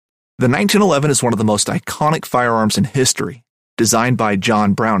The 1911 is one of the most iconic firearms in history. Designed by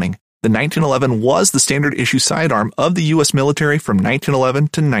John Browning, the 1911 was the standard issue sidearm of the U.S. military from 1911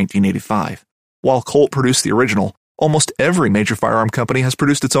 to 1985. While Colt produced the original, almost every major firearm company has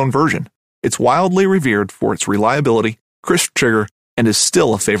produced its own version. It's wildly revered for its reliability, crisp trigger, and is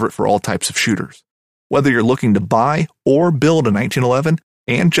still a favorite for all types of shooters. Whether you're looking to buy or build a 1911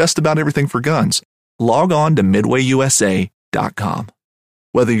 and just about everything for guns, log on to MidwayUSA.com.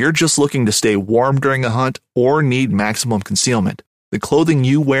 Whether you're just looking to stay warm during a hunt or need maximum concealment, the clothing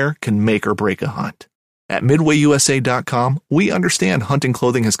you wear can make or break a hunt. At MidwayUSA.com, we understand hunting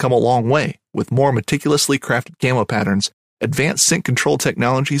clothing has come a long way with more meticulously crafted camo patterns, advanced scent control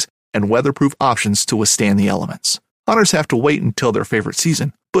technologies, and weatherproof options to withstand the elements. Hunters have to wait until their favorite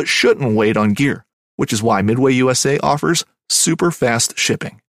season, but shouldn't wait on gear, which is why Midway USA offers super fast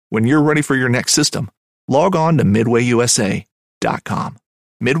shipping. When you're ready for your next system, log on to MidwayUSA.com.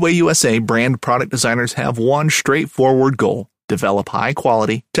 Midway USA brand product designers have one straightforward goal: develop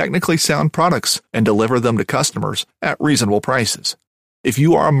high-quality, technically sound products and deliver them to customers at reasonable prices. If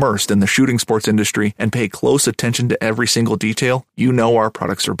you are immersed in the shooting sports industry and pay close attention to every single detail, you know our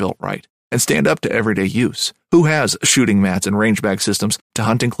products are built right and stand up to everyday use. Who has shooting mats and range bag systems to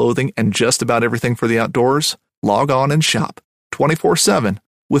hunting clothing and just about everything for the outdoors? Log on and shop 24/7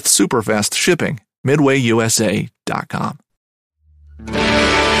 with super fast shipping. MidwayUSA.com.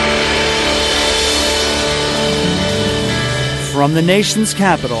 From the nation's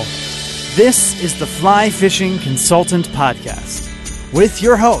capital, this is the Fly Fishing Consultant Podcast with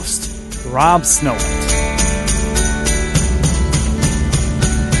your host, Rob Snowhite.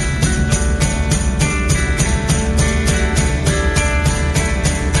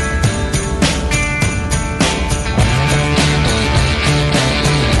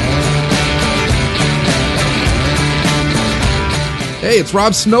 Hey, it's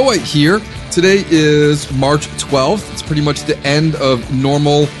Rob Snowhite here. Today is March 12th. It's pretty much the end of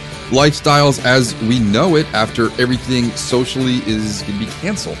normal lifestyles as we know it after everything socially is going to be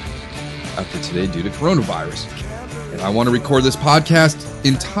canceled after today due to coronavirus. And I want to record this podcast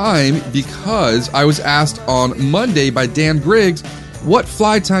in time because I was asked on Monday by Dan Griggs what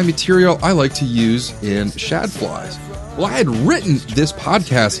fly tying material I like to use in shad flies. Well, I had written this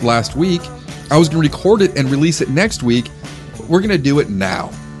podcast last week. I was going to record it and release it next week. We're going to do it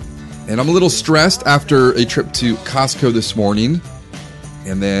now. And I'm a little stressed after a trip to Costco this morning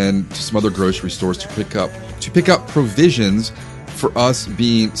and then to some other grocery stores to pick up provisions for us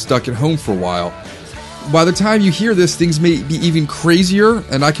being stuck at home for a while. By the time you hear this, things may be even crazier,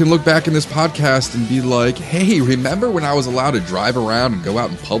 and I can look back in this podcast and be like, hey, remember when I was allowed to drive around and go out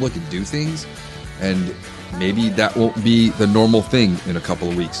in public and do things? And maybe that won't be the normal thing in a couple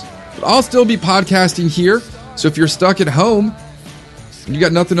of weeks. But I'll still be podcasting here, so if you're stuck at home and you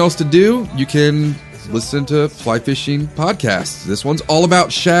got nothing else to do, you can listen to Fly Fishing Podcasts. This one's all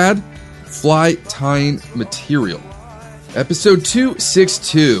about shad fly tying material. Episode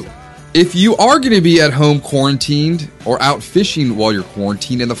 262. If you are going to be at home quarantined or out fishing while you're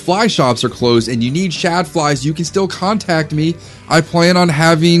quarantined and the fly shops are closed and you need shad flies, you can still contact me. I plan on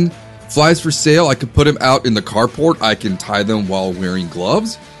having flies for sale. I could put them out in the carport. I can tie them while wearing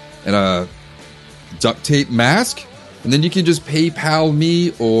gloves and a duct tape mask. And then you can just PayPal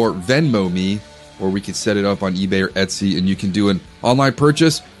me or Venmo me, or we can set it up on eBay or Etsy, and you can do an online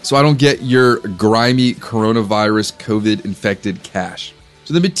purchase so I don't get your grimy coronavirus COVID-infected cash.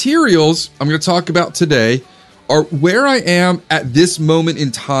 So the materials I'm going to talk about today are where I am at this moment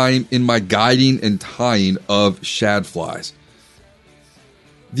in time in my guiding and tying of shad flies.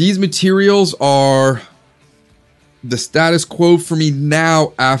 These materials are the status quo for me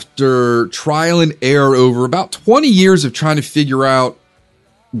now after trial and error over about 20 years of trying to figure out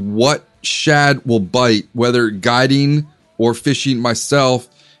what shad will bite, whether guiding or fishing myself,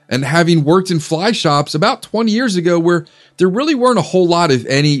 and having worked in fly shops about 20 years ago where there really weren't a whole lot of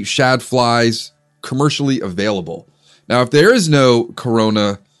any shad flies commercially available. Now, if there is no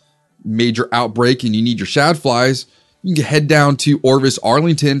corona major outbreak and you need your shad flies, you can head down to Orvis,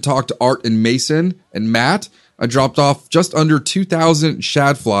 Arlington, talk to Art and Mason and Matt. I dropped off just under 2,000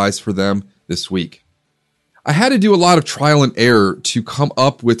 shad flies for them this week. I had to do a lot of trial and error to come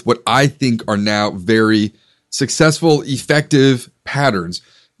up with what I think are now very successful, effective patterns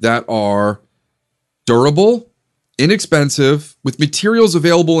that are durable, inexpensive, with materials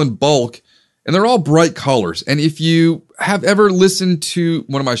available in bulk, and they're all bright colors. And if you have ever listened to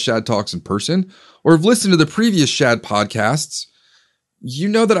one of my shad talks in person or have listened to the previous shad podcasts, you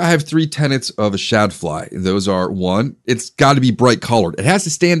know that I have 3 tenets of a shad fly. Those are: 1, it's got to be bright colored. It has to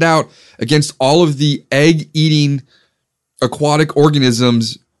stand out against all of the egg-eating aquatic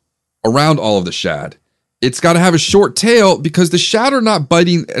organisms around all of the shad. It's got to have a short tail because the shad are not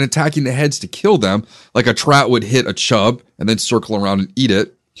biting and attacking the heads to kill them like a trout would hit a chub and then circle around and eat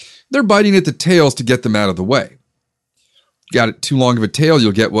it. They're biting at the tails to get them out of the way. Got it too long of a tail,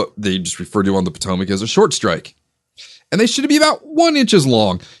 you'll get what they just refer to on the Potomac as a short strike. And they should be about 1 inch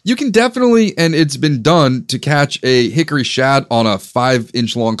long. You can definitely, and it's been done, to catch a hickory shad on a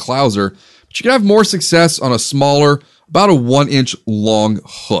 5-inch long clouser, but you can have more success on a smaller, about a 1 inch long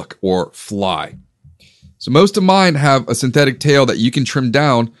hook or fly. So most of mine have a synthetic tail that you can trim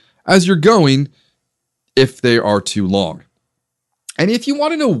down as you're going if they are too long. And if you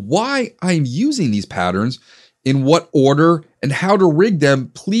want to know why I'm using these patterns, in what order, and how to rig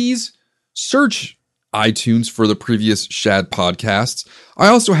them, please search iTunes for the previous shad podcasts. I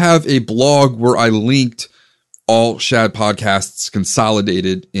also have a blog where I linked all shad podcasts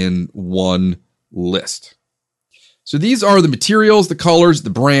consolidated in one list. So these are the materials, the colors, the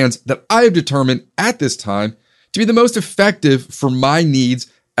brands that I have determined at this time to be the most effective for my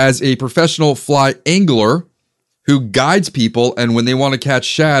needs as a professional fly angler who guides people. And when they want to catch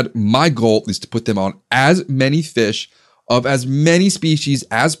shad, my goal is to put them on as many fish of as many species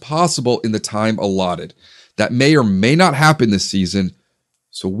as possible in the time allotted. That may or may not happen this season,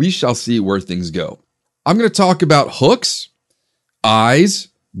 so we shall see where things go. I'm going to talk about hooks, eyes,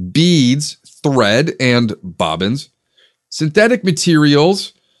 beads, thread, and bobbins, synthetic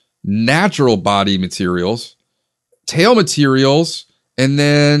materials, natural body materials, tail materials, and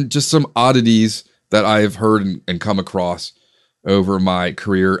then just some oddities that I have heard and come across over my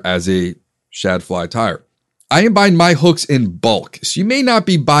career as a shad fly tyer. I am buying my hooks in bulk, so you may not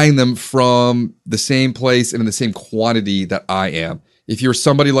be buying them from the same place and in the same quantity that I am. If you're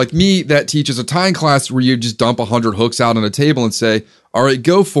somebody like me that teaches a tying class where you just dump 100 hooks out on a table and say, all right,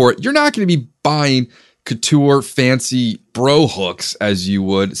 go for it, you're not going to be buying couture fancy bro hooks as you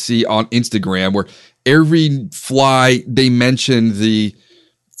would see on Instagram, where every fly they mention the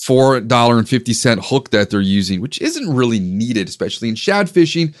 $4.50 hook that they're using, which isn't really needed, especially in shad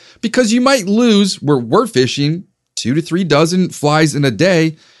fishing, because you might lose, where we're fishing 2 to 3 dozen flies in a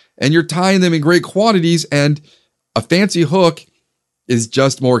day, and you're tying them in great quantities, and a fancy hook is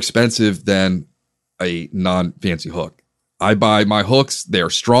just more expensive than a non-fancy hook. I buy my hooks. They are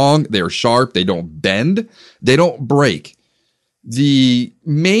strong. They are sharp. They don't bend. They don't break. The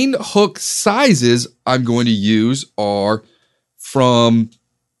main hook sizes I'm going to use are from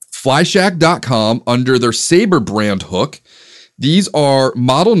flyshack.com under their Saber brand hook. These are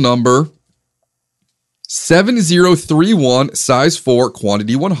model number 7031, size 4,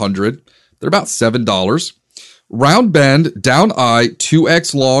 quantity 100. They're about $7. Round bend, down eye,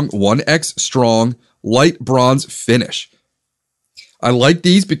 2X long, 1X strong, light bronze finish. I like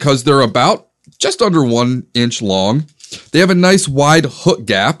these because they're about just under 1 inch long. They have a nice wide hook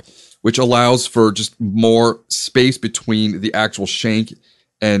gap, which allows for just more space between the actual shank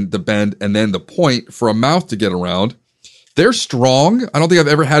and the bend and then the point for a mouth to get around. They're strong. I don't think I've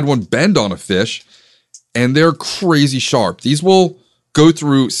ever had one bend on a fish, and they're crazy sharp. These will go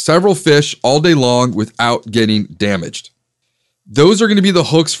through several fish all day long without getting damaged. Those are going to be the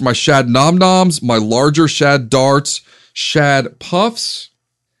hooks for my shad nom-noms, my larger shad darts, shad puffs,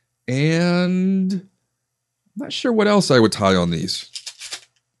 and I'm not sure what else I would tie on these.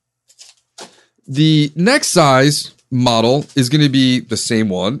 The next size model is going to be the same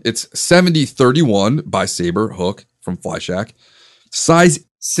one. It's 7031 by Saber hook from Flyshack, size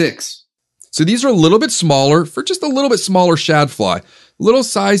 6. So these are a little bit smaller for just a little bit smaller shad fly. Little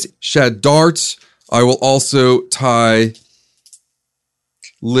size shad darts. I will also tie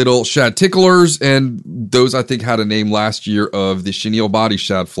little shad ticklers, and those I think had a name last year of the chenille body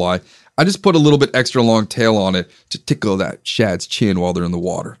shad fly. I just put a little bit extra long tail on it to tickle that shad's chin while they're in the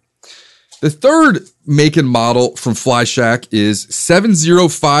water. The third make and model from Flyshack is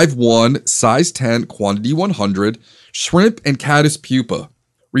 7051, size 10, quantity 100, shrimp and caddis pupa.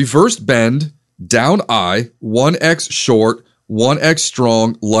 Reversed bend, down eye, 1X short, 1X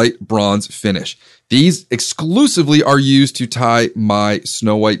strong, light bronze finish. These exclusively are used to tie my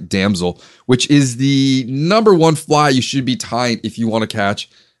snow white damsel, which is the number one fly you should be tying if you want to catch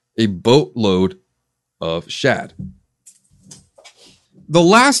a boatload of shad. The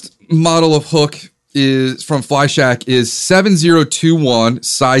last model of hook is from Flyshack is 7021,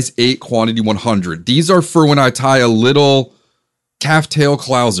 size 8, quantity 100. These are for when I tie a little calf tail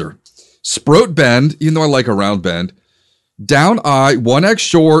clouser. Sproat bend, even though I like a round bend. Down eye, 1X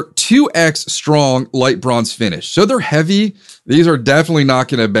short, 2X strong, light bronze finish. So they're heavy. These are definitely not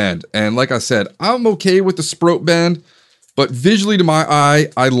going to bend. And like I said, I'm okay with the sproat bend, but visually to my eye,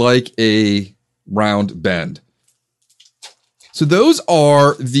 I like a round bend. So So those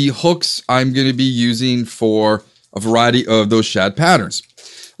are the hooks I'm going to be using for a variety of those shad patterns.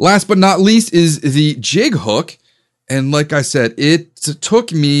 Last but not least is the jig hook. And like I said, it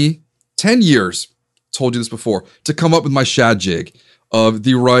took me 10 years, told you this before, to come up with my shad jig of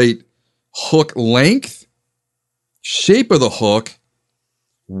the right hook length, shape of the hook,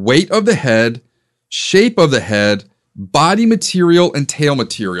 weight of the head, shape of the head, body material, and tail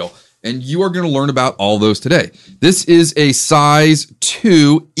material. And you are going to learn about all those today. This is a size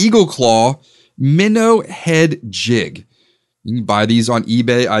 2 Eagle Claw minnow head jig. You can buy these on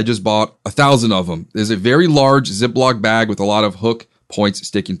eBay. I just bought 1,000 of them. There's a very large Ziploc bag with a lot of hook points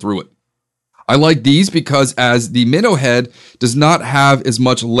sticking through it. I like these because as the minnow head does not have as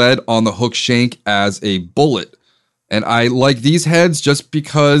much lead on the hook shank as a bullet. And I like these heads just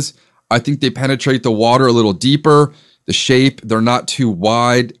because I think they penetrate the water a little deeper. The shape, they're not too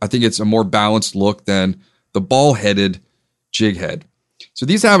wide. I think it's a more balanced look than the ball-headed jig head. So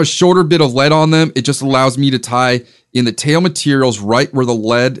these have a shorter bit of lead on them. It just allows me to tie in the tail materials right where the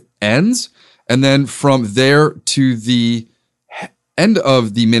lead ends. And then from there to the end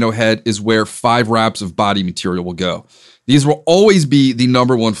of the minnow head is where 5 wraps of body material will go. These will always be the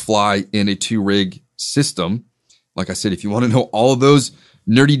number one fly in a 2-rig system. Like I said, if you want to know all of those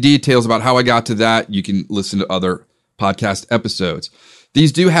nerdy details about how I got to that, you can listen to other podcast episodes.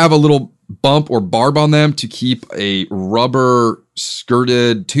 These do have a little bump or barb on them to keep a rubber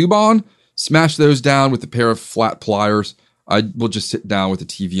skirted tube on. Smash those down with a pair of flat pliers. I will just sit down with the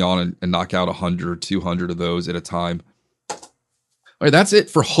TV on and knock out 100 or 200 of those at a time. All right, that's it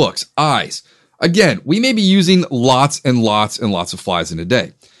for hooks. Eyes. Again, we may be using lots and lots and lots of flies in a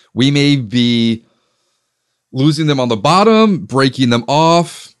day. We may be losing them on the bottom, breaking them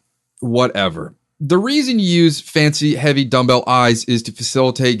off, whatever. The reason you use fancy, heavy dumbbell eyes is to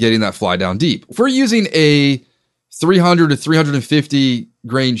facilitate getting that fly down deep. If we're using a 300 to 350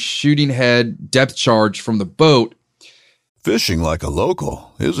 grain shooting head depth charge from the boat, fishing like a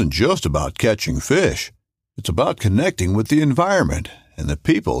local isn't just about catching fish. It's about connecting with the environment and the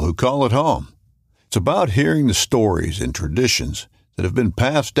people who call it home. It's about hearing the stories and traditions that have been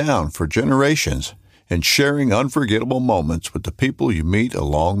passed down for generations and sharing unforgettable moments with the people you meet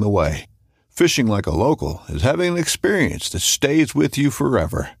along the way. Fishing like a local is having an experience that stays with you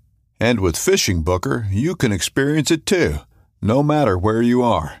forever. And with Fishing Booker, you can experience it too, no matter where you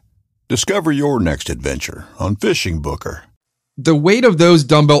are. Discover your next adventure on Fishing Booker. The weight of those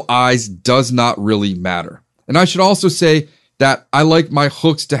dumbbell eyes does not really matter. And I should also say that I like my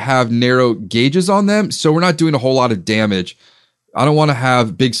hooks to have narrow gauges on them, so we're not doing a whole lot of damage. I don't want to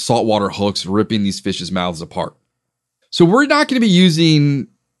have big saltwater hooks ripping these fish's mouths apart. So we're not going to be using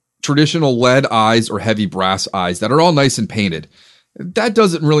traditional lead eyes or heavy brass eyes that are all nice and painted. That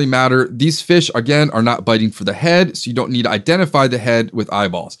doesn't really matter. These fish, again, are not biting for the head, so you don't need to identify the head with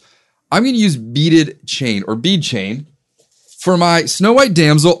eyeballs. I'm going to use beaded chain or bead chain. For my snow white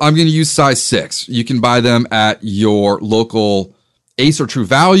damsel, I'm going to use size 6. You can buy them at your local Ace or True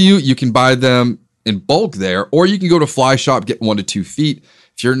Value. You can buy them in bulk there, or you can go to Fly Shop, get 1 to 2 feet.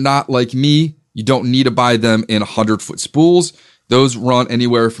 If you're not like me, you don't need to buy them in 100-foot spools. Those run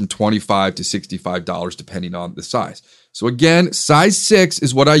anywhere from $25 to $65 depending on the size. So again, size 6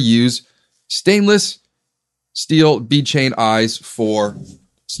 is what I use. Stainless steel bead chain eyes for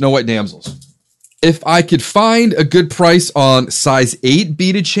snow white damsels. If I could find a good price on size 8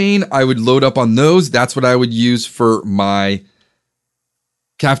 beaded chain, I would load up on those. That's what I would use for my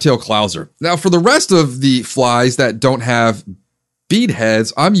calftail clouser. Now, for the rest of the flies that don't have bead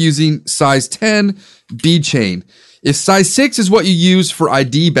heads, I'm using size 10 bead chain. If size 6 is what you use for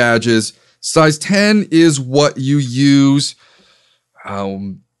ID badges, size 10 is what you use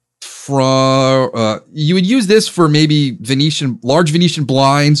you would use this for maybe large Venetian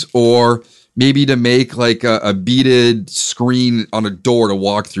blinds, or maybe to make like a beaded screen on a door to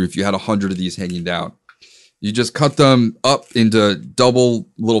walk through if you had 100 of these hanging down. You just cut them up into double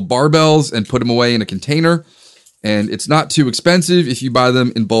little barbells and put them away in a container. And it's not too expensive if you buy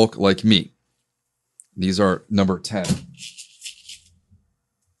them in bulk like me. These are number 10.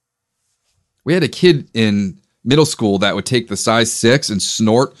 We had a kid in middle school that would take the size 6 and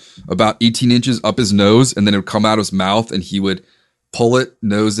snort about 18 inches up his nose, and then it would come out of his mouth, and he would pull it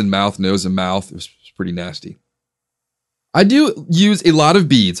nose and mouth, nose and mouth. It was pretty nasty. I do use a lot of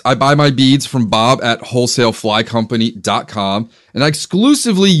beads. I buy my beads from Bob at wholesaleflycompany.com, and I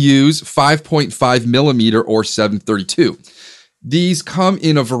exclusively use 5.5 millimeter or 732. These come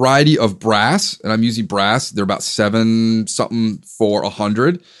in a variety of brass, and I'm using brass. They're about 7 something for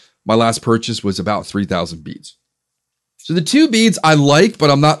 100. My last purchase was about 3,000 beads. So the 2 beads I like, but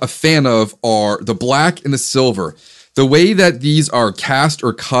I'm not a fan of, are the black and the silver. The way that these are cast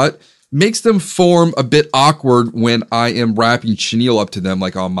or cut makes them form a bit awkward when I am wrapping chenille up to them,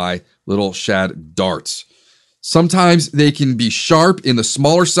 like on my little shad darts. Sometimes they can be sharp in the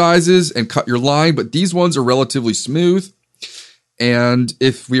smaller sizes and cut your line, but these ones are relatively smooth. And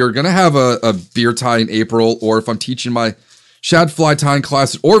if we are going to have a beer tie in April, or if I'm teaching my shad fly tying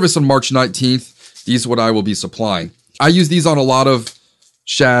class at Orvis on March 19th, these are what I will be supplying. I use these on a lot of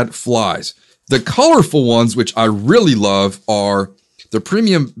shad flies. The colorful ones, which I really love, are the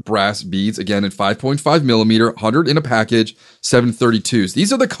premium brass beads, again in 5.5 millimeter, 100 in a package, 732s.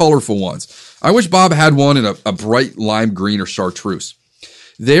 These are the colorful ones. I wish Bob had one in a bright lime green or chartreuse.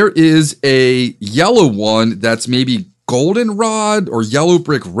 There is a yellow one that's maybe goldenrod or yellow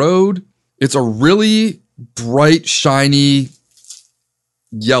brick road. It's a really bright, shiny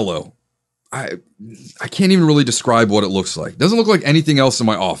yellow. I can't even really describe what it looks like. It doesn't look like anything else in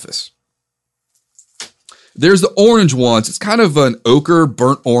my office. There's the orange ones. It's kind of an ochre,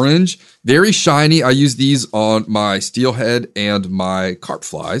 burnt orange. Very shiny. I use these on my steelhead and my carp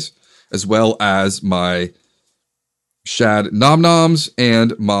flies, as well as my shad nom-noms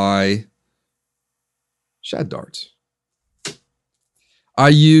and my shad darts. I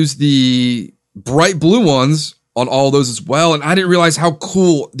use the bright blue ones on all those as well, and I didn't realize how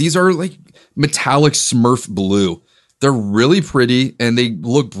cool. These are like metallic Smurf blue. They're really pretty, and they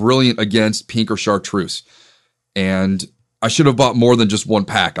look brilliant against pink or chartreuse. And I should have bought more than just one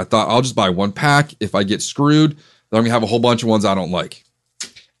pack. I thought I'll just buy one pack. If I get screwed, then I'm going to have a whole bunch of ones I don't like.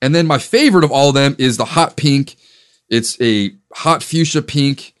 And then my favorite of all of them is the hot pink. It's a hot fuchsia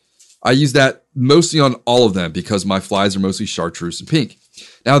pink. I use that mostly on all of them because my flies are mostly chartreuse and pink.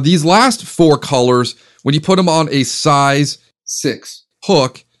 Now, these last four colors, when you put them on a size 6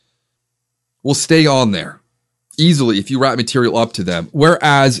 hook, will stay on there easily if you wrap material up to them.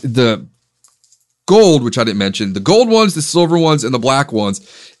 Whereas the gold, which I didn't mention, the gold ones, the silver ones, and the black ones,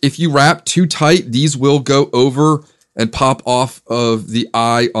 if you wrap too tight, these will go over and pop off of the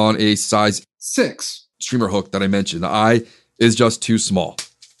eye on a size 6 streamer hook that I mentioned. The eye is just too small.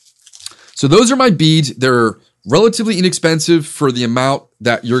 So those are my beads. They're relatively inexpensive for the amount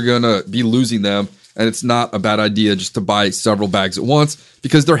that you're going to be losing them. And it's not a bad idea just to buy several bags at once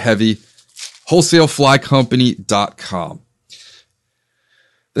because they're heavy. WholesaleFlyCompany.com.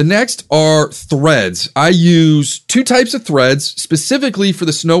 The next are threads. I use 2 types of threads. Specifically for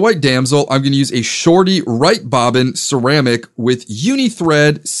the Snow White Damsel, I'm going to use a shorty right bobbin ceramic with uni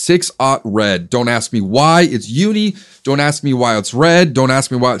thread 6/0 red. Don't ask me why it's uni. Don't ask me why it's red. Don't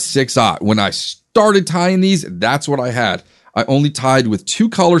ask me why it's 6/0. When I started tying these, that's what I had. I only tied with 2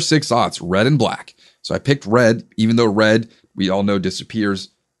 color 6/0s, red and black. So I picked red, even though red, we all know, disappears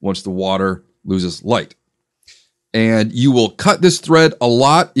once the water loses light. And you will cut this thread a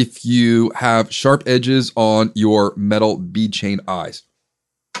lot if you have sharp edges on your metal bead chain eyes.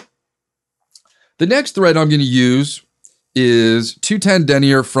 The next thread I'm going to use is 210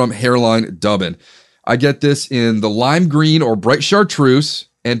 denier from Hairline Dubbin. I get this in the lime green or bright chartreuse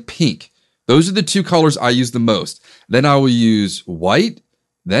and pink. Those are the 2 colors I use the most. Then I will use white,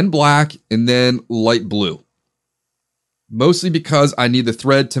 then black, and then light blue. Mostly because I need the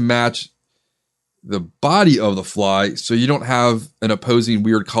thread to match the body of the fly so you don't have an opposing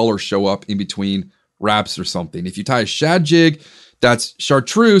weird color show up in between wraps or something. If you tie a shad jig that's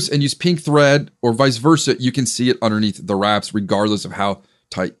chartreuse and use pink thread or vice versa, you can see it underneath the wraps regardless of how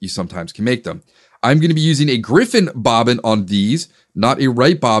tight you sometimes can make them. I'm going to be using a Griffin bobbin on these, not a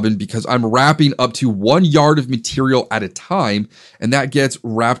right bobbin, because I'm wrapping up to 1 yard of material at a time, and that gets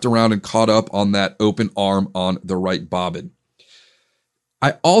wrapped around and caught up on that open arm on the right bobbin.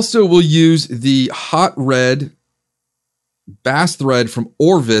 I also will use the hot red bass thread from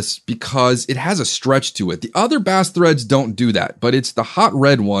Orvis because it has a stretch to it. The other bass threads don't do that, but it's the hot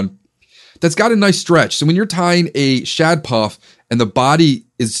red one that's got a nice stretch. So when you're tying a shad puff and the body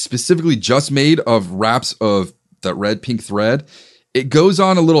is specifically just made of wraps of that red pink thread, it goes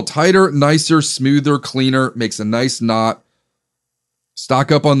on a little tighter, nicer, smoother, cleaner, makes a nice knot.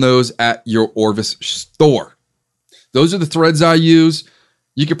 Stock up on those at your Orvis store. Those are the threads I use.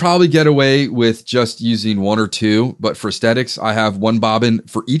 You could probably get away with just using 1 or 2, but for aesthetics, I have 1 bobbin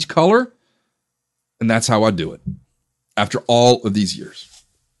for each color, and that's how I do it after all of these years.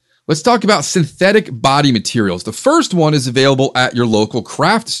 Let's talk about synthetic body materials. The first one is available at your local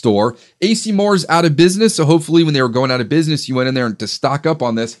craft store. AC Moore's out of business, so hopefully when they were going out of business, you went in there to stock up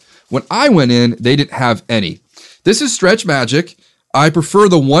on this. When I went in, they didn't have any. This is Stretch Magic. I prefer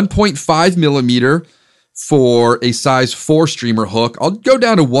the 1.5 millimeter for a size 4 streamer hook. I'll go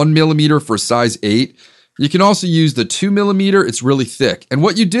down to 1 millimeter for size 8. You can also use the 2 millimeter. It's really thick. And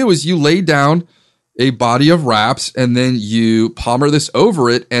what you do is you lay down a body of wraps, and then you palmer this over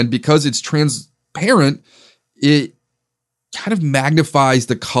it. And because it's transparent, it kind of magnifies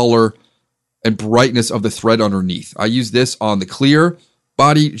the color and brightness of the thread underneath. I use this on the clear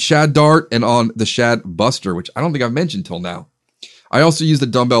body shad dart and on the shad buster, which I don't think I've mentioned till now. I also use the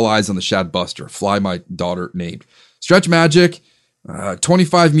dumbbell eyes on the shad buster, fly my daughter named. Stretch Magic,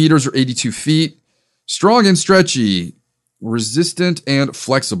 25 meters or 82 feet, strong and stretchy, resistant and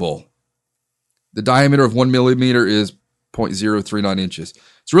flexible. The diameter of 1 millimeter is 0.039 inches.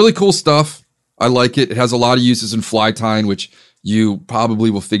 It's really cool stuff. I like it. It has a lot of uses in fly tying, which you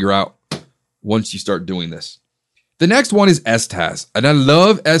probably will figure out once you start doing this. The next one is Estaz, and I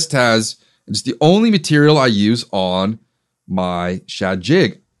love Estaz. It's the only material I use on my shad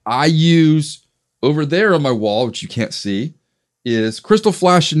jig. I use over there on my wall, which you can't see, is Crystal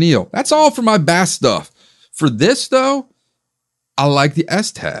Flash Chenille. That's all for my bass stuff. For this, though, I like the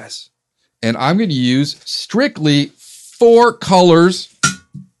Estaz, and I'm going to use strictly 4 colors.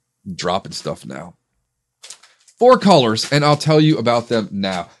 I'm dropping stuff now. 4 colors, and I'll tell you about them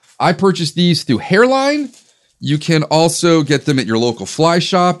now. I purchased these through Hairline. You can also get them at your local fly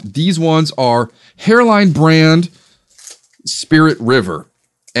shop. These ones are Hairline brand Spirit River.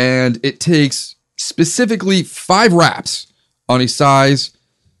 And it takes specifically 5 wraps on a size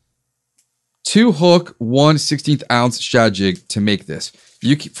 2 hook, 1/16 ounce shad jig to make this.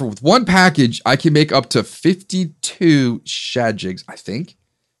 For one package, I can make up to 52 shad jigs, I think.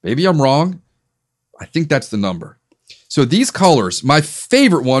 Maybe I'm wrong. I think that's the number. So these colors, my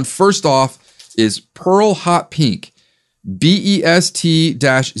favorite one, first off, is Pearl Hot Pink,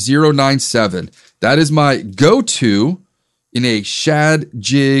 BEST-097. That is my go-to in a shad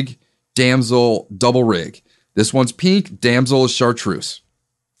jig damsel double rig. This one's pink, damsel is chartreuse.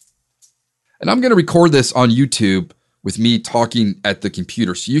 And I'm going to record this on YouTube with me talking at the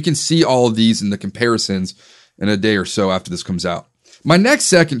computer, so you can see all of these and the comparisons in a day or so after this comes out. My next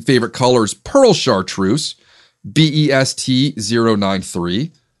second favorite color is Pearl Chartreuse,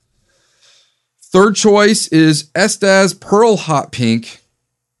 BEST-093. Third choice is Estaz Pearl Hot Pink,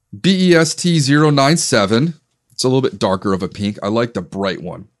 BEST-097. It's a little bit darker of a pink. I like the bright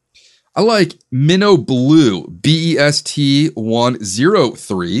one. I like Minnow Blue,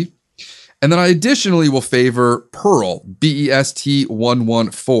 BEST-103. And then I additionally will favor Pearl,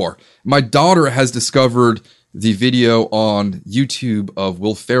 BEST-114. My daughter has discovered the video on YouTube of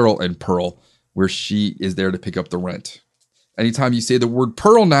Will Ferrell and Pearl, where she is there to pick up the rent. Anytime you say the word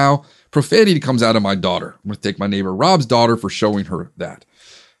Pearl now, profanity comes out of my daughter. I'm going to thank my neighbor Rob's daughter for showing her that.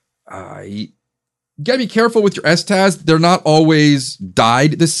 You got to be careful with your Estaz. They're not always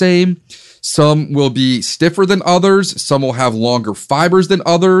dyed the same. Some will be stiffer than others. Some will have longer fibers than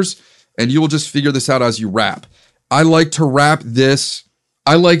others. And you will just figure this out as you wrap. I like to wrap this.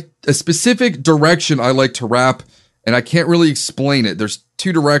 I like a specific direction I like to wrap, and I can't really explain it. There's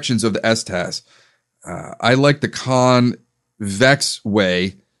 2 directions of the Estaz. I like the convex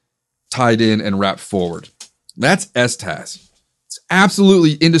way, tied in and wrapped forward. That's Estaz. It's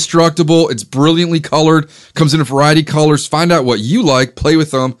absolutely indestructible. It's brilliantly colored. Comes in a variety of colors. Find out what you like. Play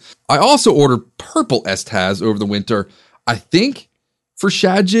with them. I also ordered purple Estaz over the winter. I think for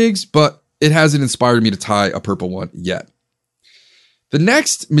shad jigs, but it hasn't inspired me to tie a purple one yet. The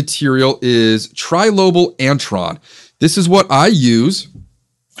next material is Trilobal Antron. This is what I use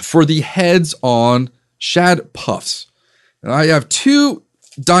for the heads on shad puffs. And I have 2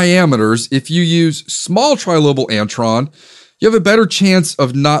 diameters. If you use small Trilobal Antron, you have a better chance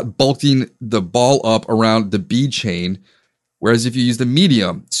of not bulking the ball up around the bead chain, whereas if you use the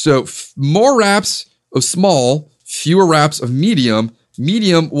medium. So more wraps of small, fewer wraps of medium.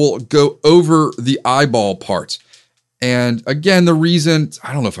 Medium will go over the eyeball parts. And again, the reason,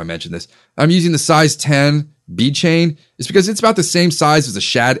 I don't know if I mentioned this, I'm using the size 10 bead chain is because it's about the same size as a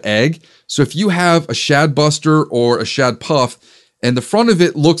shad egg. So if you have a shad buster or a shad puff and the front of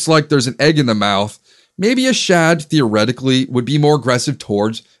it looks like there's an egg in the mouth, maybe a shad theoretically would be more aggressive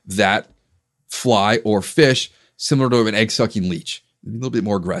towards that fly or fish, similar to an egg-sucking leech. A little bit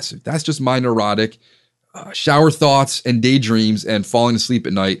more aggressive. That's just my neurotic shower thoughts and daydreams and falling asleep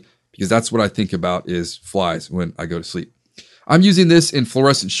at night, because that's what I think about is flies when I go to sleep. I'm using this in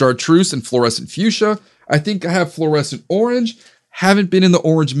fluorescent chartreuse and fluorescent fuchsia. I think I have fluorescent orange. Haven't been in the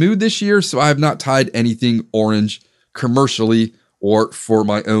orange mood this year, so I have not tied anything orange commercially or for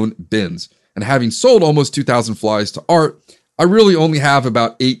my own bins. And having sold almost 2,000 flies to Art, I really only have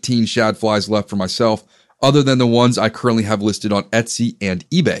about 18 shad flies left for myself, other than the ones I currently have listed on Etsy and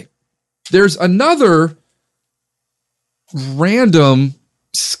eBay. There's another random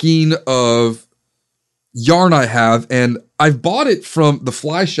skein of yarn I have, and I've bought it from the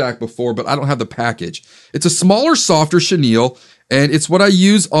Fly Shack before, but I don't have the package. It's a smaller, softer chenille, and it's what I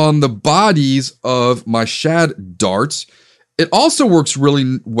use on the bodies of my shad darts. It also works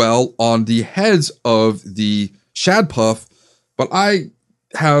really well on the heads of the shad puff, but I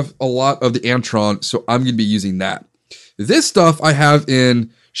have a lot of the Antron, so I'm going to be using that. This stuff I have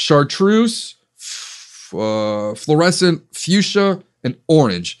in chartreuse, fluorescent, fuchsia, and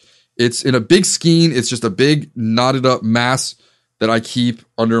orange. It's in a big skein. It's just a big knotted up mass that I keep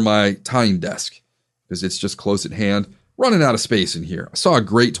under my tying desk because it's just close at hand. Running out of space in here. I saw a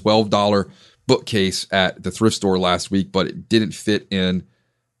great $12 bookcase at the thrift store last week, but it didn't fit in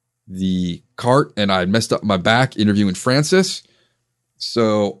the cart, and I messed up my back interviewing Francis,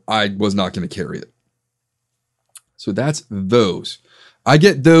 so I was not going to carry it. So that's those. I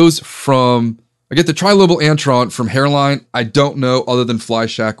get the tri-level Antron from Hairline. I don't know other than Fly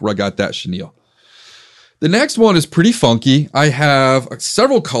Shack where I got that chenille. The next one is pretty funky. I have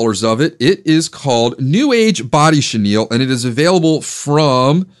several colors of it. It is called New Age Body Chenille, and it is available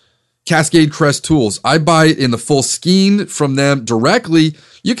from Cascade Crest Tools. I buy it in the full skein from them directly.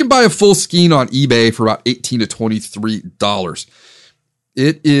 You can buy a full skein on eBay for about $18 to $23.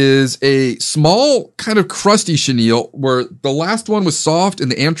 It is a small, kind of crusty chenille where the last one was soft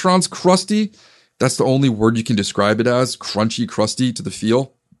and the Antron's crusty. That's the only word you can describe it as. Crunchy, crusty to the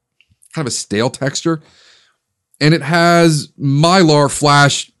feel. Kind of a stale texture. And it has Mylar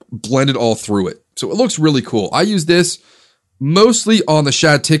flash blended all through it. So it looks really cool. I use this mostly on the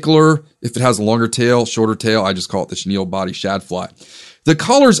shad tickler. If it has a longer tail, shorter tail, I just call it the chenille body shad fly. The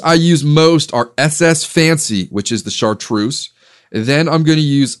colors I use most are SS Fancy, which is the chartreuse. Then I'm going to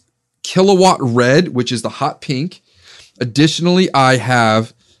use Kilowatt Red, which is the hot pink. Additionally, I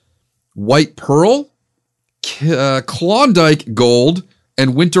have White Pearl, Klondike Gold,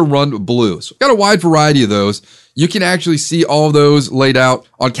 and Winter Run Blue. So I've got a wide variety of those. You can actually see all of those laid out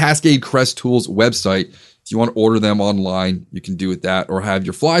on Cascade Crest Tools website. If you want to order them online, you can do it that, or have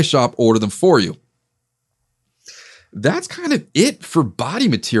your fly shop order them for you. That's kind of it for body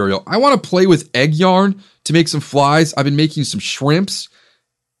material. I want to play with egg yarn to make some flies. I've been making some shrimps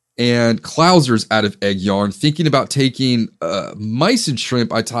and clousers out of egg yarn, thinking about taking mysid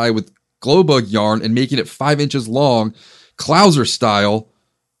shrimp I tie with glow bug yarn and making it 5 inches long, clouser style,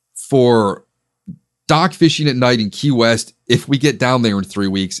 for dock fishing at night in Key West if we get down there in 3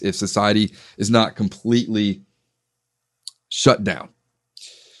 weeks, if society is not completely shut down.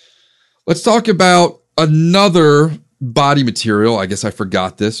 Let's talk about another body material. I guess I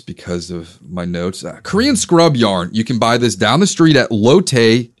forgot this because of my notes. Korean scrub yarn. You can buy this down the street at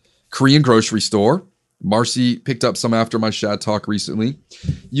Lotte Korean grocery store. Marcy picked up some after my shad talk recently.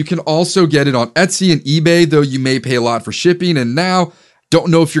 You can also get it on Etsy and eBay, though you may pay a lot for shipping. And now,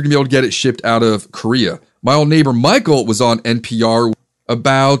 don't know if you're going to be able to get it shipped out of Korea. My old neighbor Michael was on NPR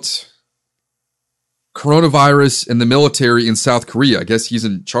about coronavirus and the military in South Korea. I guess he's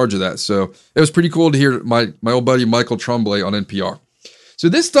in charge of that. So it was pretty cool to hear my old buddy Michael Tremblay on NPR. So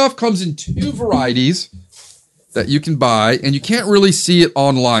this stuff comes in 2 varieties that you can buy, and you can't really see it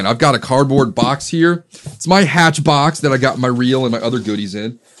online. I've got a cardboard box here. It's my Hatch box that I got my reel and my other goodies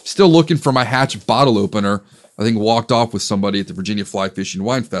in. Still looking for my Hatch bottle opener. I think walked off with somebody at the Virginia Fly Fishing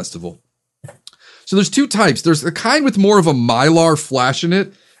Wine Festival. So there's 2 types. There's the kind with more of a Mylar flash in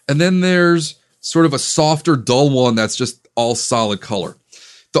it, and then there's sort of a softer, dull one that's just all solid color.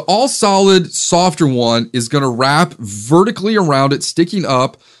 The all solid, softer one is going to wrap vertically around it, sticking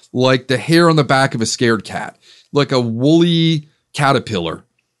up like the hair on the back of a scared cat, like a woolly caterpillar.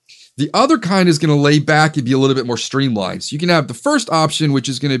 The other kind is going to lay back and be a little bit more streamlined. So you can have the first option, which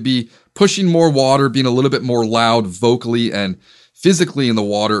is going to be pushing more water, being a little bit more loud vocally and physically in the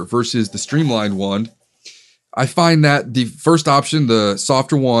water, versus the streamlined one. I find that the first option, the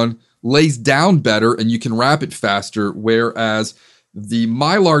softer one, lays down better and you can wrap it faster, whereas the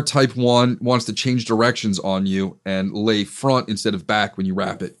Mylar type one wants to change directions on you and lay front instead of back when you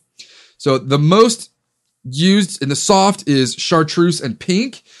wrap it. So the most used in the soft is chartreuse and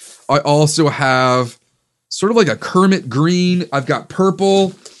pink. I also have sort of like a Kermit green. I've got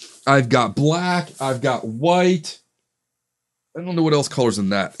purple. I've got black. I've got white. I don't know what else colors in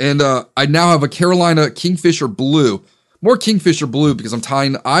that. And I now have a Carolina Kingfisher blue. More Kingfisher blue because I'm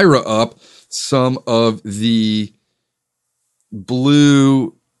tying Ira up some of the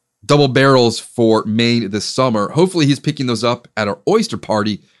blue double barrels for Maine this summer. Hopefully he's picking those up at our oyster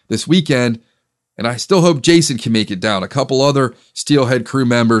party this weekend. And I still hope Jason can make it down. A couple other Steelhead crew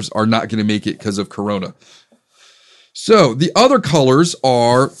members are not going to make it because of Corona. So the other colors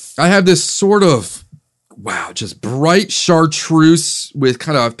are, I have this sort of, just bright chartreuse with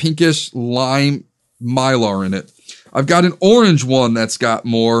kind of pinkish lime Mylar in it. I've got an orange one that's got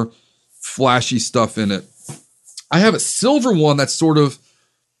more flashy stuff in it. I have a silver one that's sort of...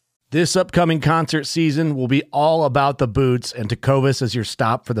 This upcoming concert season will be all about the boots, and Tecovas is your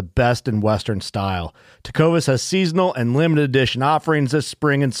stop for the best in Western style. Tecovas has seasonal and limited edition offerings this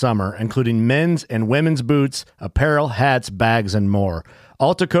spring and summer, including men's and women's boots, apparel, hats, bags, and more.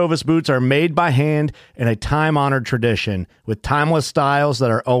 All Tecovas boots are made by hand in a time-honored tradition with timeless styles that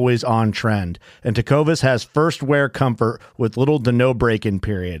are always on trend. And Tecovas has first wear comfort with little to no break-in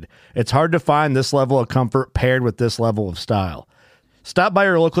period. It's hard to find this level of comfort paired with this level of style. Stop by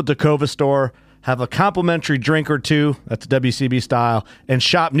your local Tecovas store, have a complimentary drink or two, that's WCB style, and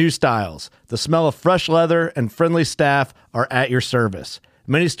shop new styles. The smell of fresh leather and friendly staff are at your service.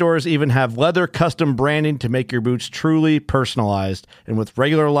 Many stores even have leather custom branding to make your boots truly personalized. And with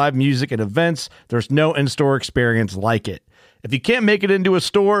regular live music and events, there's no in-store experience like it. If you can't make it into a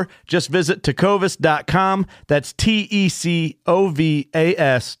store, just visit tecovas.com. That's TECOVAS.com.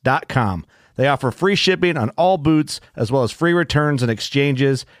 They offer free shipping on all boots, as well as free returns and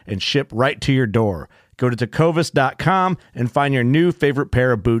exchanges, and ship right to your door. Go to tecovas.com and find your new favorite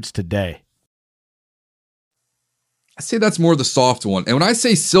pair of boots today. I say that's more the soft one. And when I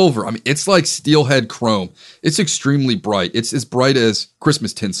say silver, I mean, it's like steelhead chrome. It's extremely bright. It's as bright as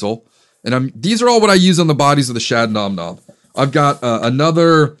Christmas tinsel. And these are all what I use on the bodies of the Shad Nom Nom. I've got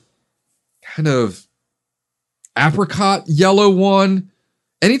another kind of apricot yellow one.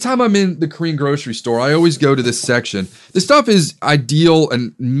 Anytime I'm in the Korean grocery store, I always go to this section. This stuff is ideal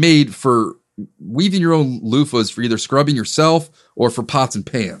and made for weaving your own loofahs for either scrubbing yourself or for pots and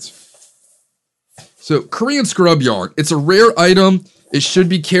pans. So Korean scrub yarn, it's a rare item. It should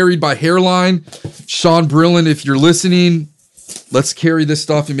be carried by Hairline. Sean Brillen, if you're listening, let's carry this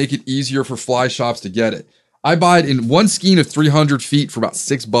stuff and make it easier for fly shops to get it. I buy it in one skein of 300 feet for about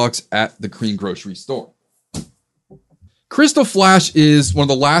 $6 at the Korean grocery store. Crystal Flash is one of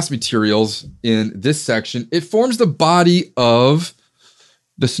the last materials in this section. It forms the body of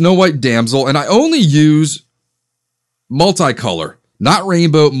the Snow White Damsel, and I only use multicolor, not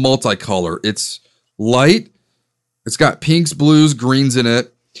rainbow, multicolor. It's light. It's got pinks, blues, greens in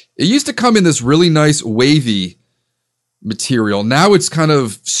it. It used to come in this really nice wavy material. Now it's kind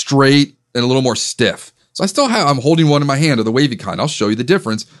of straight and a little more stiff. So I'm holding one in my hand of the wavy kind. I'll show you the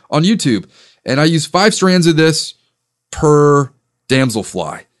difference on YouTube. And I use 5 strands of this per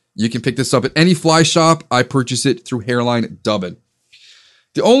damselfly. You can pick this up at any fly shop. I purchase it through Hairline Dubbin.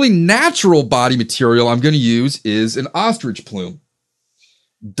 The only natural body material I'm going to use is an ostrich plume.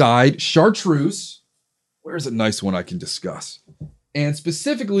 Dyed chartreuse. Where's a nice one I can discuss? And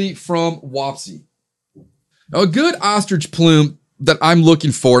specifically from Wapsi. Now, a good ostrich plume that I'm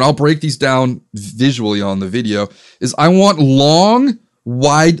looking for, and I'll break these down visually on the video, is I want long,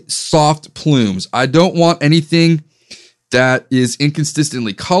 wide, soft plumes. I don't want anything that is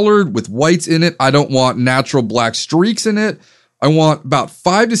inconsistently colored with whites in it. I don't want natural black streaks in it. I want about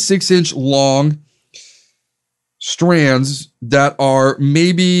 5 to 6 inch long strands that are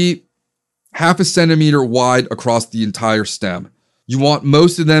maybe half a centimeter wide across the entire stem. You want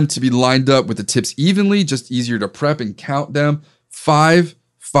most of them to be lined up with the tips evenly, just easier to prep and count them. 5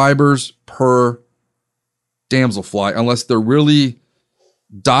 fibers per damselfly, unless they're really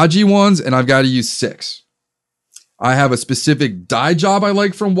dodgy ones, and I've got to use 6. I have a specific dye job I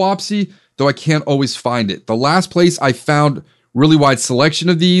like from Wapsi, though I can't always find it. The last place I found really wide selection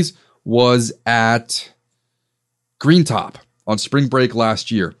of these was at Green Top on spring break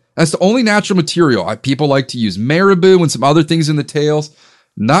last year. That's the only natural material. People like to use marabou and some other things in the tails.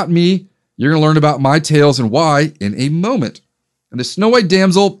 Not me. You're going to learn about my tails and why in a moment. And the Snow White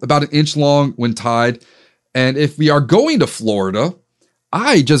Damsel, about 1 inch long when tied. And if we are going to Florida,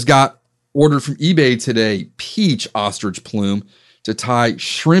 I just got ordered from eBay today, peach ostrich plume to tie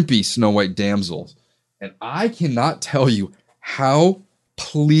shrimpy Snow White Damsels. And I cannot tell you how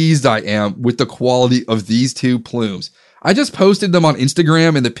pleased I am with the quality of these 2 plumes. I just posted them on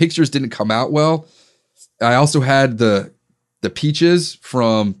Instagram and the pictures didn't come out well. I also had the peaches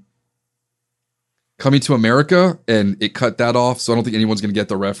from Coming to America and it cut that off. So I don't think anyone's going to get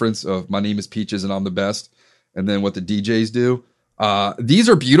the reference of my name is Peaches and I'm the best. And then what the DJs do. These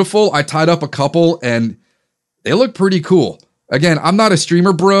are beautiful. I tied up a couple and they look pretty cool. Again, I'm not a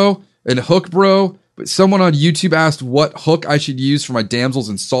streamer bro and hook bro, but someone on YouTube asked what hook I should use for my damsels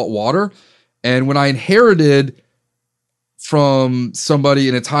in salt water. And when I inherited from somebody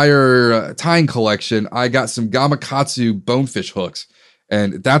an entire tying collection, I got some Gamakatsu bonefish hooks.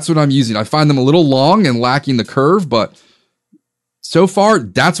 And that's what I'm using. I find them a little long and lacking the curve, but so far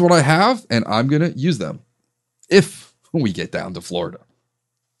that's what I have and I'm going to use them if we get down to Florida.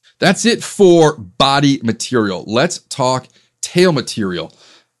 That's it for body material. Let's talk tail material.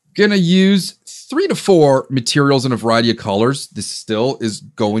 Gonna use 3 to 4 materials in a variety of colors. This still is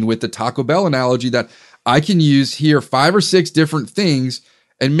going with the Taco Bell analogy that I can use here 5 or 6 different things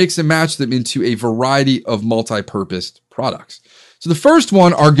and mix and match them into a variety of multi-purpose products. So the first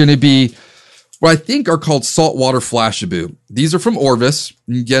one are going to be what I think are called saltwater Flashabou. These are from Orvis.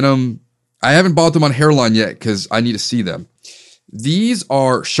 You can get them. I haven't bought them on Hairline yet because I need to see them. These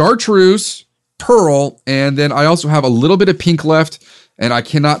are chartreuse, pearl, and then I also have a little bit of pink left, and I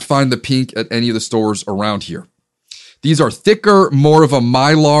cannot find the pink at any of the stores around here. These are thicker, more of a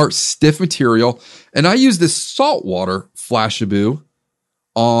mylar, stiff material, and I use this saltwater Flashabou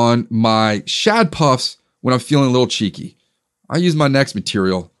on my shad puffs when I'm feeling a little cheeky. I use my next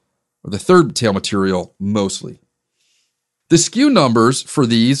material, or the third tail material, mostly. The SKU numbers for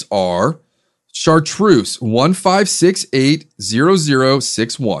these are chartreuse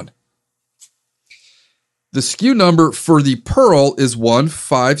 15680061. The SKU number for the pearl is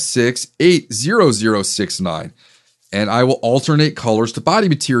 15680069. And I will alternate colors to body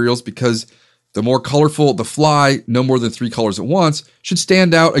materials because the more colorful the fly, no more than 3 colors at once, should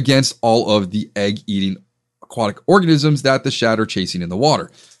stand out against all of the egg-eating aquatic organisms that the shad are chasing in the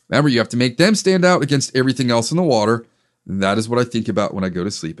water. Remember, you have to make them stand out against everything else in the water. And that is what I think about when I go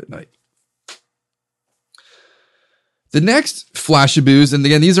to sleep at night. The next Flashabous, and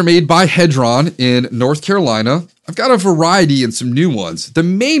again, these are made by Hedron in North Carolina. I've got a variety and some new ones. The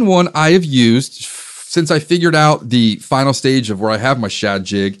main one I have used since I figured out the final stage of where I have my shad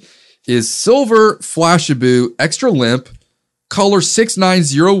jig is Silver Flashabou Extra Limp, color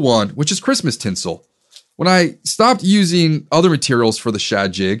 6901, which is Christmas tinsel. When I stopped using other materials for the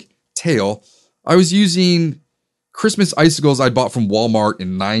shad jig, tail, I was using Christmas icicles I bought from Walmart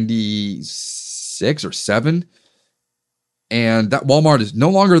in 96 or 7. And that Walmart is no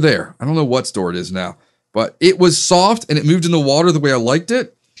longer there. I don't know what store it is now. But it was soft and it moved in the water the way I liked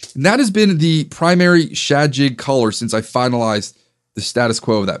it. And that has been the primary shad jig color since I finalized the status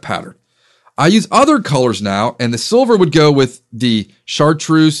quo of that pattern. I use other colors now, and the silver would go with the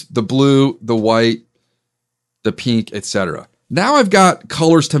chartreuse, the blue, the white, the pink, etc. Now I've got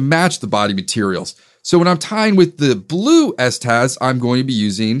colors to match the body materials. So when I'm tying with the blue Estaz, I'm going to be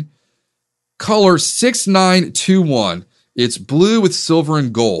using color 6921. It's blue with silver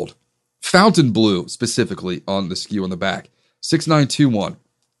and gold. Fountain blue, specifically, on the SKU on the back. 6921.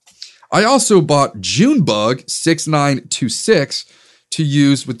 I also bought Junebug 6926 to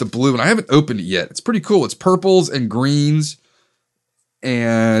use with the blue, and I haven't opened it yet. It's pretty cool. It's purples and greens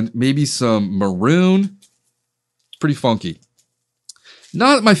and maybe some maroon. It's pretty funky.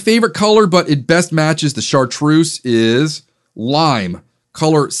 Not my favorite color, but it best matches the chartreuse is lime,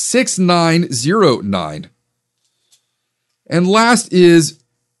 color 6909. And last is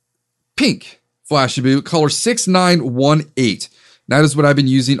pink Flashabou, color 6918. That is what I've been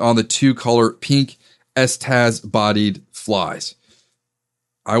using on the 2-color pink Estaz bodied flies.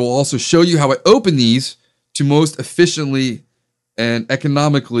 I will also show you how I open these to most efficiently and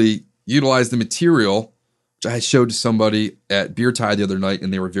economically utilize the material, which I showed to somebody at Beer Tie the other night,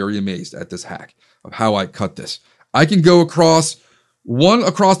 and they were very amazed at this hack of how I cut this. I can go across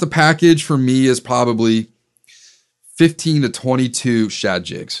the package for me is probably 15 to 22 shad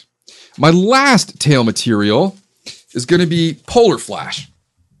jigs. My last tail material is going to be Polar Flash.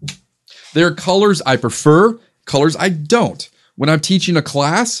 There are colors I prefer, colors I don't. When I'm teaching a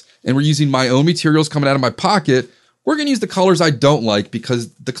class and we're using my own materials coming out of my pocket, we're going to use the colors I don't like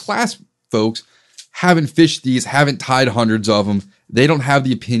because the class folks haven't fished these, haven't tied hundreds of them. They don't have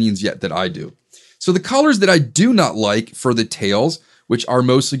the opinions yet that I do. So the colors that I do not like for the tails, which are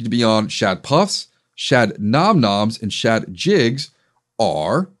mostly to be on shad puffs, shad nom-noms, and shad jigs,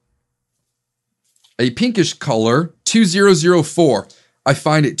 are a pinkish color, 2004. I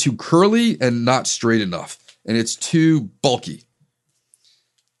find it too curly and not straight enough, and it's too bulky.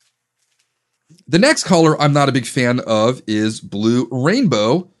 The next color I'm not a big fan of is Blue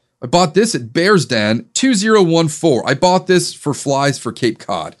Rainbow. I bought this at Bear's Den, 2014. I bought this for flies for Cape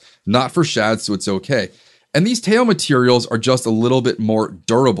Cod, not for shad, so it's okay. And these tail materials are just a little bit more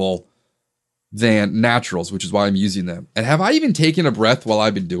durable than naturals, which is why I'm using them. And have I even taken a breath while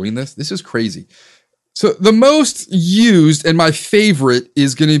I've been doing this? This is crazy. So the most used and my favorite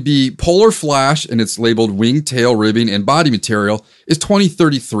is going to be Polar Flash, and it's labeled wing, tail, ribbing, and body material, is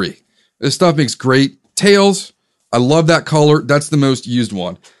 2033. This stuff makes great tails. I love that color. That's the most used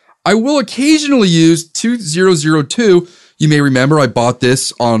one. I will occasionally use 2002. You may remember I bought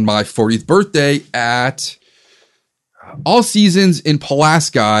this on my 40th birthday at All Seasons in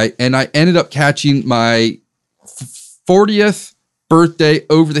Pulaski, and I ended up catching my 40th Birthday,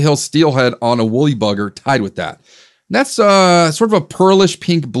 Over the Hill Steelhead on a woolly bugger tied with that. And that's sort of a pearlish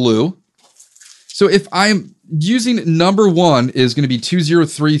pink blue. So if I'm using number one is going to be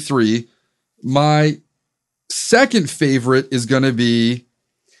 2033, my second favorite is going to be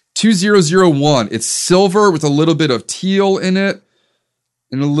 2001. It's silver with a little bit of teal in it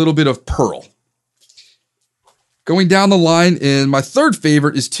and a little bit of pearl. Going down the line, and my third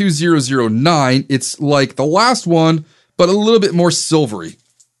favorite is 2009. It's like the last one, but a little bit more silvery.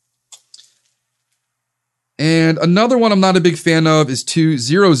 And another one I'm not a big fan of is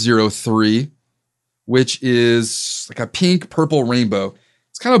 2003, which is like a pink purple rainbow.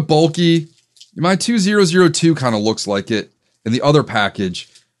 It's kind of bulky. My 2002 kind of looks like it in the other package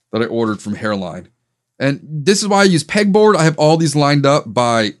that I ordered from Hairline. And this is why I use pegboard. I have all these lined up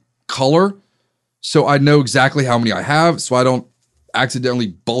by color, so I know exactly how many I have, so I don't accidentally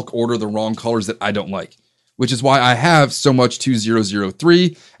bulk order the wrong colors that I don't like, which is why I have so much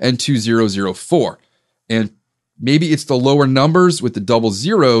 2003 and 2004. And maybe it's the lower numbers with the double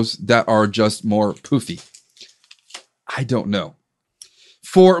zeros that are just more poofy. I don't know.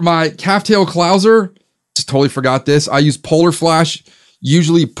 For my Calftail Clouser, just totally forgot this. I use Polar Flash,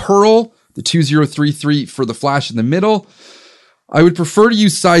 usually Pearl, the 2033 for the flash in the middle. I would prefer to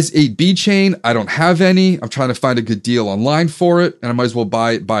use size 8B chain. I don't have any. I'm trying to find a good deal online for it, and I might as well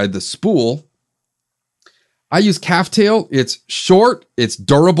buy it by the spool. I use Calftail. It's short, it's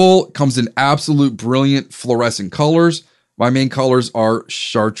durable, it comes in absolute brilliant fluorescent colors. My main colors are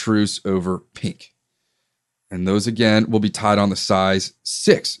chartreuse over pink. And those, again, will be tied on the size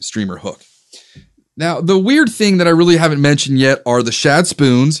 6 streamer hook. Now, the weird thing that I really haven't mentioned yet are the shad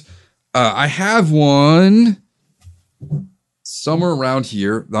spoons. I have one somewhere around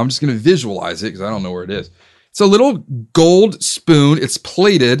here. I'm just going to visualize it because I don't know where it is. It's a little gold spoon. It's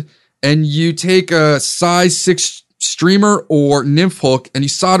plated, and you take a size 6 streamer or nymph hook and you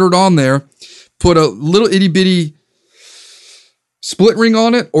solder it on there, put a little itty bitty split ring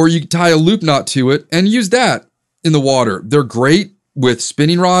on it, or you can tie a loop knot to it and use that in the water. They're great with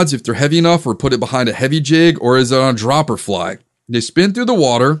spinning rods if they're heavy enough, or put it behind a heavy jig, or is it on a dropper fly. They spin through the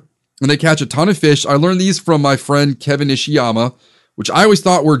water and they catch a ton of fish. I learned these from my friend Kevin Ishiyama, which I always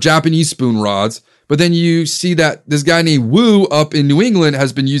thought were Japanese spoon rods. But then you see that this guy named Woo up in New England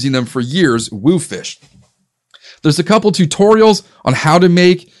has been using them for years, Woo Fish. There's a couple tutorials on how to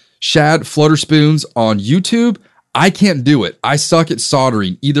make shad flutter spoons on YouTube. I can't do it. I suck at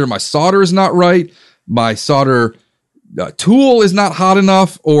soldering. Either my solder is not right, my solder tool is not hot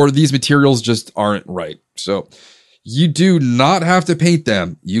enough, or these materials just aren't right. So you do not have to paint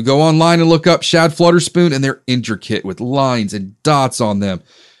them. You go online and look up shad flutter spoon, and they're intricate with lines and dots on them.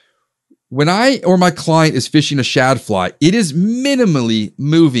 When I or my client is fishing a shad fly, it is minimally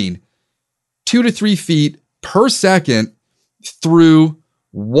moving 2 to 3 feet per second through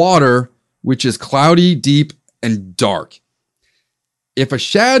water, which is cloudy, deep, and dark. If a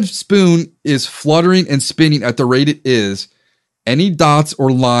shad spoon is fluttering and spinning at the rate it is, any dots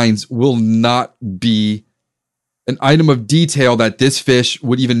or lines will not be an item of detail that this fish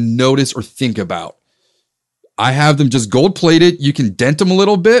would even notice or think about. I have them just gold plated. You can dent them a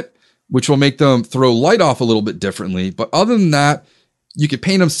little bit, which will make them throw light off a little bit differently. But other than that, you can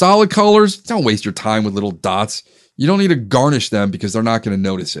paint them solid colors. Don't waste your time with little dots. You don't need to garnish them because they're not going to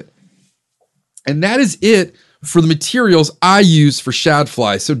notice it. And that is it for the materials I use for shad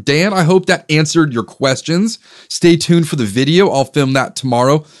flies. So Dan, I hope that answered your questions. Stay tuned for the video. I'll film that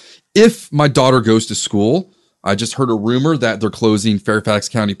tomorrow. If my daughter goes to school, I just heard a rumor that they're closing Fairfax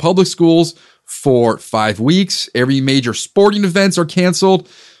County Public Schools for 5 weeks. Every major sporting events are canceled.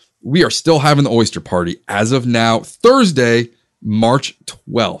 We are still having the oyster party as of now, Thursday, March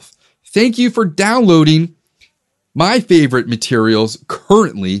 12th. Thank you for downloading my favorite materials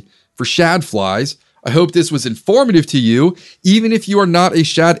currently for shad flies. I hope this was informative to you, even if you are not a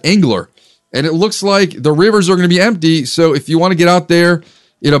shad angler. And it looks like the rivers are going to be empty. So if you want to get out there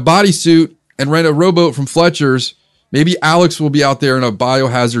in a bodysuit and rent a rowboat from Fletcher's, maybe Alex will be out there in a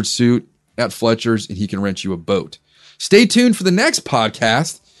biohazard suit at Fletcher's and he can rent you a boat. Stay tuned for the next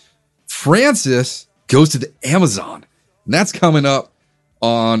podcast. Francis goes to the Amazon. And that's coming up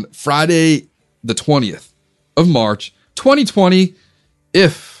on Friday, the 20th of March, 2020,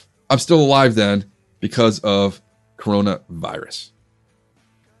 if I'm still alive then, because of coronavirus.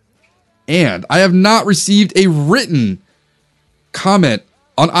 And I have not received a written comment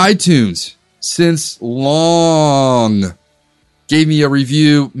on iTunes since long. Gave me a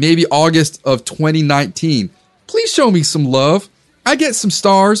review, maybe August of 2019. Please show me some love. I get some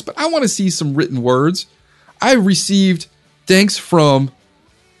stars, but I want to see some written words. I received thanks from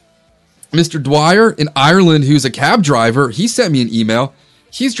Mr. Dwyer in Ireland, who's a cab driver, he sent me an email.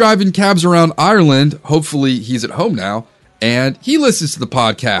 He's driving cabs around Ireland. Hopefully he's at home now. And he listens to the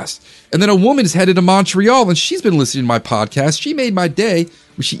podcast. And then a woman is headed to Montreal, and she's been listening to my podcast. She made my day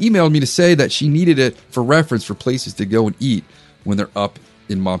when she emailed me to say that she needed it for reference for places to go and eat when they're up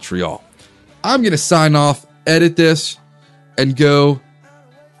in Montreal. I'm going to sign off, edit this, and go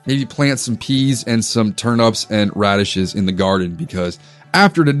maybe plant some peas and some turnips and radishes in the garden, because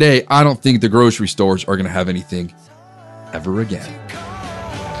after today, I don't think the grocery stores are going to have anything ever again.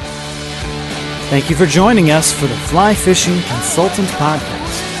 Thank you for joining us for the Fly Fishing Consultant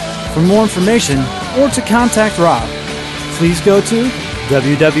Podcast. For more information or to contact Rob, please go to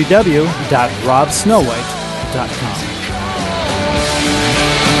www.robsnowhite.com.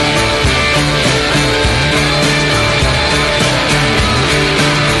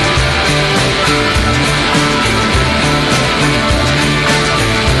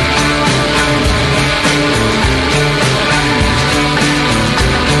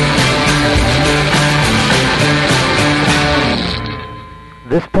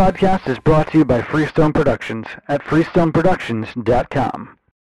 This podcast is brought to you by Freestone Productions at freestoneproductions.com.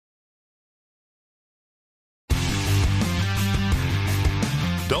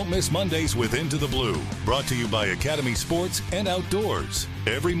 Don't miss Mondays with Into the Blue, brought to you by Academy Sports and Outdoors.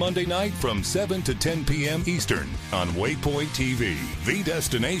 Every Monday night from 7 to 10 p.m. Eastern on Waypoint TV, the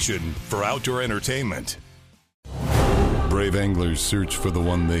destination for outdoor entertainment. Brave anglers search for the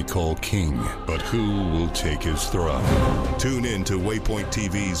one they call king, but who will take his throne? Tune in to Waypoint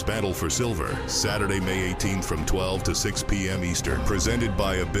TV's Battle for Silver, Saturday, May 18th from 12 to 6 p.m. Eastern, presented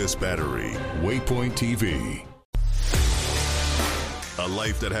by Abyss Battery. Waypoint TV. A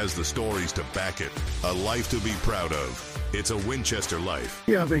life that has the stories to back it. A life to be proud of. It's a Winchester life.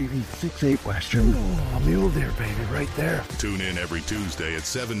 Yeah, baby. 6'8" Western. Oh, mule deer, baby, right there. Tune in every Tuesday at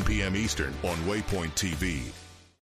 7 p.m. Eastern on Waypoint TV.